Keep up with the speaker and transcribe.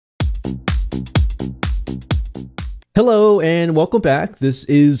Hello and welcome back. This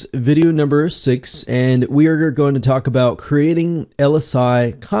is video number 6 and we are going to talk about creating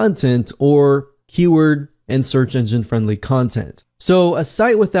LSI content or keyword and search engine friendly content. So a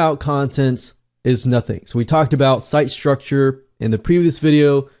site without content is nothing. So we talked about site structure in the previous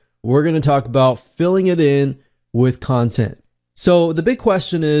video. We're going to talk about filling it in with content. So the big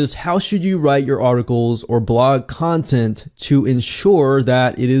question is, how should you write your articles or blog content to ensure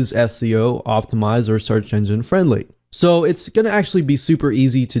that it is SEO optimized or search engine friendly? So it's going to actually be super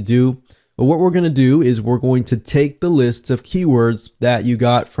easy to do. But what we're going to do is we're going to take the list of keywords that you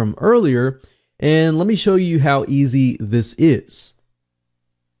got from earlier, and let me show you how easy this is.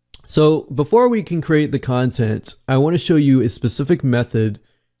 So before we can create the content, I want to show you a specific method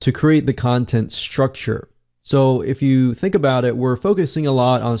to create the content structure. So if you think about it, we're focusing a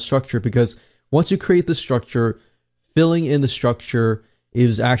lot on structure because once you create the structure, filling in the structure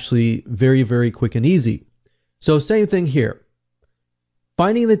is actually very, very quick and easy. So same thing here.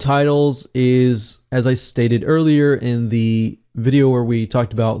 Finding the titles is, as I stated earlier in the video where we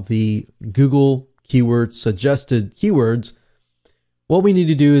talked about the Google keyword suggested keywords, what we need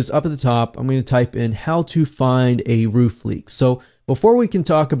to do is up at the top, I'm going to type in how to find a roof leak. So before we can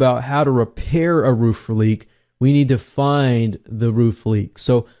talk about how to repair a roof leak, we need to find the roof leak.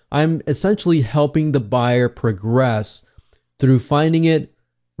 So I'm essentially helping the buyer progress through finding it,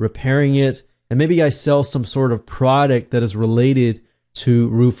 repairing it, and maybe I sell some sort of product that is related to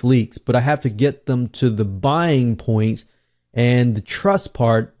roof leaks, but I have to get them to the buying point and the trust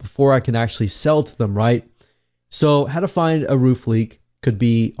part before I can actually sell to them, right? So how to find a roof leak could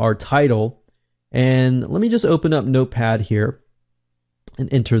be our title. And let me just open up Notepad here and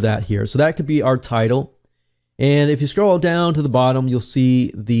enter that here. So that could be our title. And if you scroll down to the bottom, you'll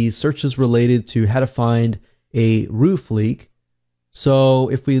see the searches related to how to find a roof leak. So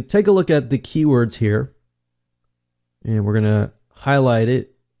if we take a look at the keywords here, and we're going to highlight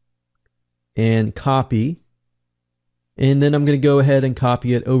it and copy, and then I'm going to go ahead and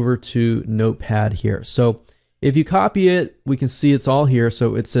copy it over to Notepad here. So if you copy it, we can see it's all here.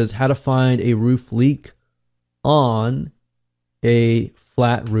 So it says how to find a roof leak on a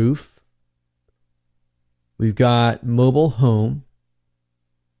flat roof. We've got mobile home.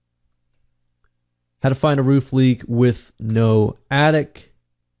 How to find a roof leak with no attic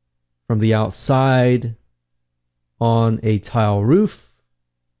from the outside on a tile roof,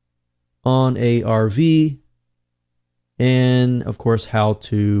 on a RV, and of course, how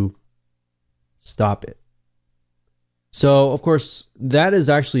to stop it. So of course, that is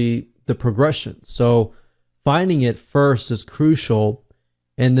actually the progression. So finding it first is crucial,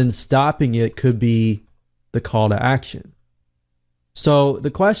 and then stopping it could be the call to action. So the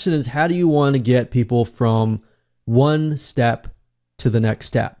question is, how do you want to get people from one step to the next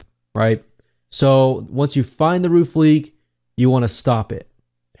step, right? So once you find the roof leak, you want to stop it.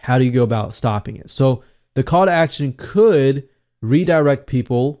 How do you go about stopping it? So the call to action could redirect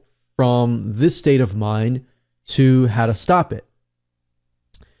people from this state of mind to how to stop it.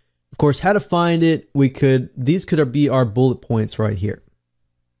 Of course, how to find it, these could be our bullet points right here,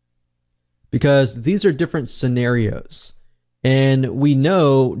 because these are different scenarios. And we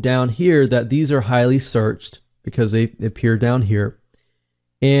know down here that these are highly searched because they appear down here.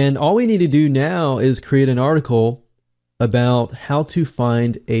 And all we need to do now is create an article about how to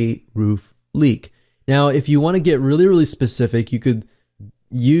find a roof leak. Now, if you want to get really, really specific, you could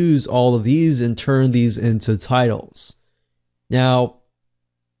use all of these and turn these into titles. Now,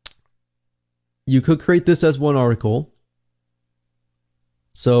 you could create this as one article.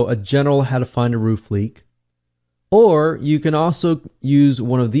 So a general how to find a roof leak. Or you can also use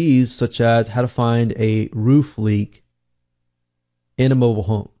one of these, such as how to find a roof leak in a mobile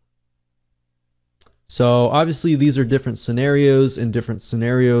home. So obviously these are different scenarios. In different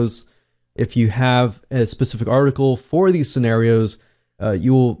scenarios, if you have a specific article for these scenarios,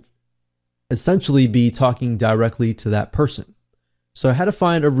 you will essentially be talking directly to that person. So how to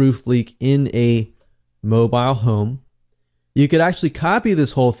find a roof leak in a mobile home. You could actually copy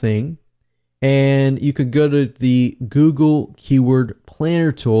this whole thing, and you could go to the Google Keyword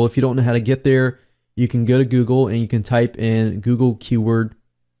Planner tool. If you don't know how to get there, you can go to Google and you can type in Google Keyword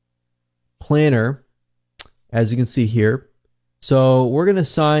Planner, as you can see here. So we're going to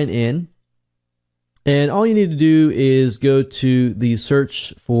sign in, and all you need to do is go to the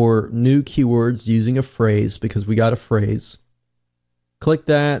search for new keywords using a phrase, because we got a phrase. Click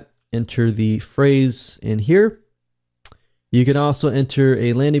that, enter the phrase in here. You can also enter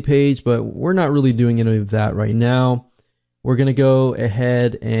a landing page, but we're not really doing any of that right now. We're going to go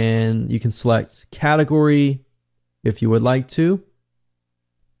ahead and you can select category if you would like to.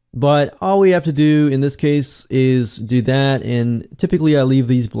 But all we have to do in this case is do that, and typically I leave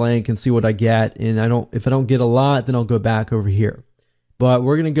these blank and see what I get, and if I don't get a lot, then I'll go back over here. But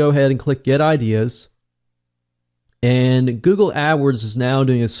we're going to go ahead and click Get Ideas, and Google AdWords is now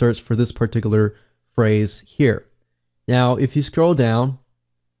doing a search for this particular phrase here. Now, if you scroll down,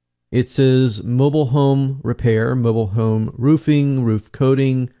 it says mobile home repair, mobile home roofing, roof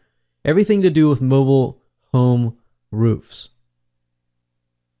coating, everything to do with mobile home roofs.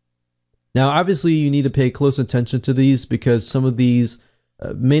 Now, obviously, you need to pay close attention to these because some of these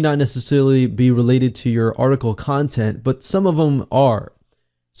may not necessarily be related to your article content, but some of them are.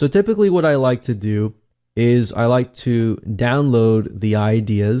 So typically what I like to do is I like to download the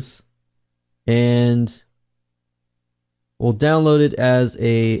ideas, and we'll download it as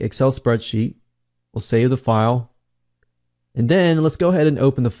a Excel spreadsheet. We'll save the file, and then let's go ahead and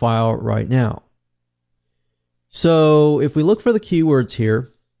open the file right now. So if we look for the keywords here,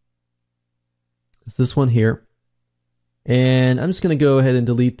 it's this one here. And I'm just going to go ahead and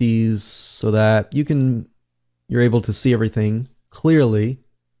delete these so that you're able to see everything clearly.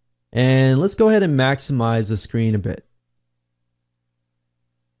 And let's go ahead and maximize the screen a bit.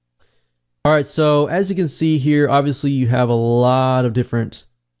 All right, so as you can see here, obviously you have a lot of different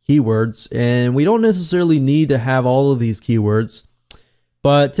keywords, and we don't necessarily need to have all of these keywords,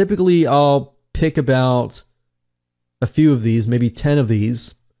 but typically I'll pick about a few of these, maybe 10 of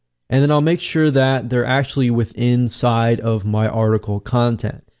these, and then I'll make sure that they're actually within inside of my article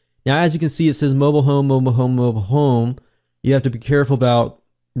content. Now, as you can see, it says mobile home, mobile home, mobile home. You have to be careful about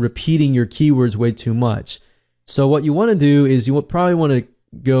repeating your keywords way too much. So what you want to do is you probably want to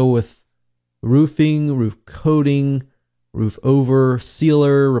go with roofing, roof coating, roof over,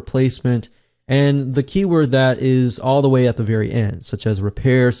 sealer, replacement, and the keyword that is all the way at the very end, such as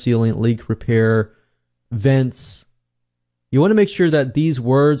repair, sealant, leak repair, vents. You want to make sure that these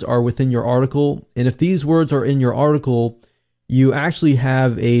words are within your article, and if these words are in your article, you actually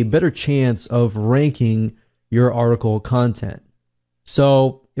have a better chance of ranking your article content.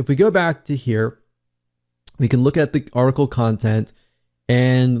 So if we go back to here, we can look at the article content,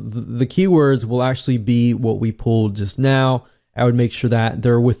 and the keywords will actually be what we pulled just now. I would make sure that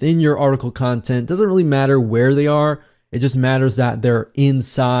they're within your article content. Doesn't really matter where they are. It just matters that they're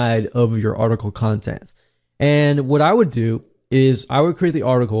inside of your article content. And what I would do is I would create the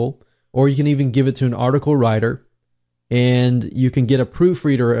article, or you can even give it to an article writer, and you can get a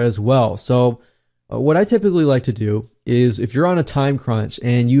proofreader as well. So what I typically like to do is if you're on a time crunch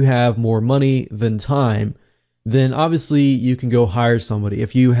and you have more money than time, then obviously you can go hire somebody.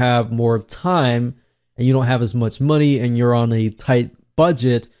 If you have more time and you don't have as much money and you're on a tight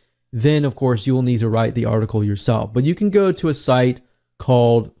budget, then of course you will need to write the article yourself. But you can go to a site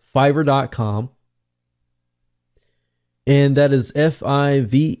called Fiverr.com, and that is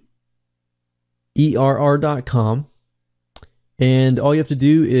Fiverr.com. And all you have to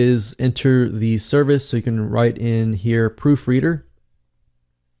do is enter the service. So you can write in here proofreader.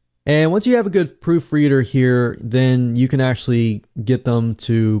 And once you have a good proofreader here, then you can actually get them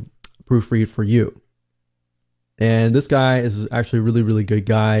to proofread for you. And this guy is actually a really, really good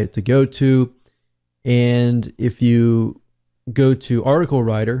guy to go to. And if you go to article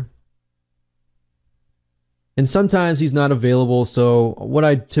writer, and sometimes he's not available, so what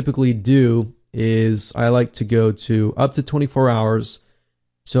I typically do is I like to go to up to 24 hours.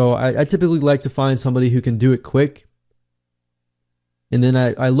 So I typically like to find somebody who can do it quick. And then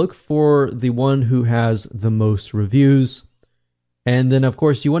I look for the one who has the most reviews. And then, of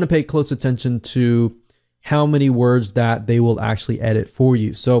course, you want to pay close attention to how many words that they will actually edit for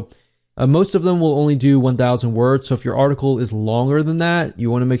you. So most of them will only do 1,000 words. So if your article is longer than that, you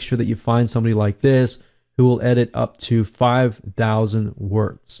want to make sure that you find somebody like this who will edit up to 5,000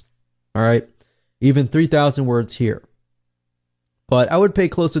 words. All right, even 3,000 words here. But I would pay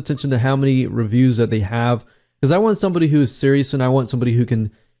close attention to how many reviews that they have, because I want somebody who is serious and I want somebody who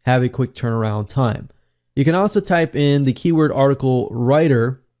can have a quick turnaround time. You can also type in the keyword article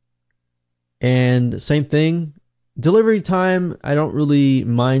writer, and same thing. Delivery time, I don't really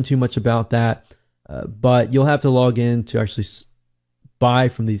mind too much about that, but you'll have to log in to actually buy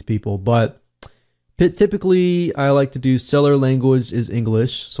from these people. But typically, I like to do seller language is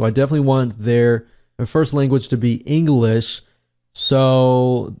English. So I definitely want their first language to be English.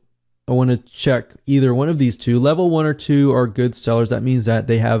 So I want to check either one of these two. Level 1 or 2 are good sellers. That means that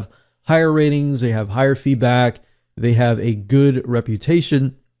they have higher ratings, they have higher feedback, they have a good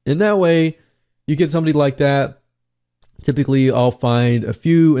reputation. And that way, you get somebody like that. Typically, I'll find a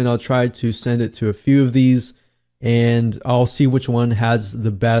few and I'll try to send it to a few of these, and I'll see which one has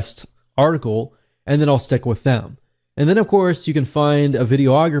the best article, and then I'll stick with them. And then of course you can find a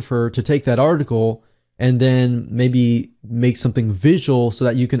videographer to take that article and then maybe make something visual so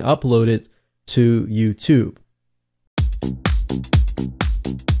that you can upload it to YouTube.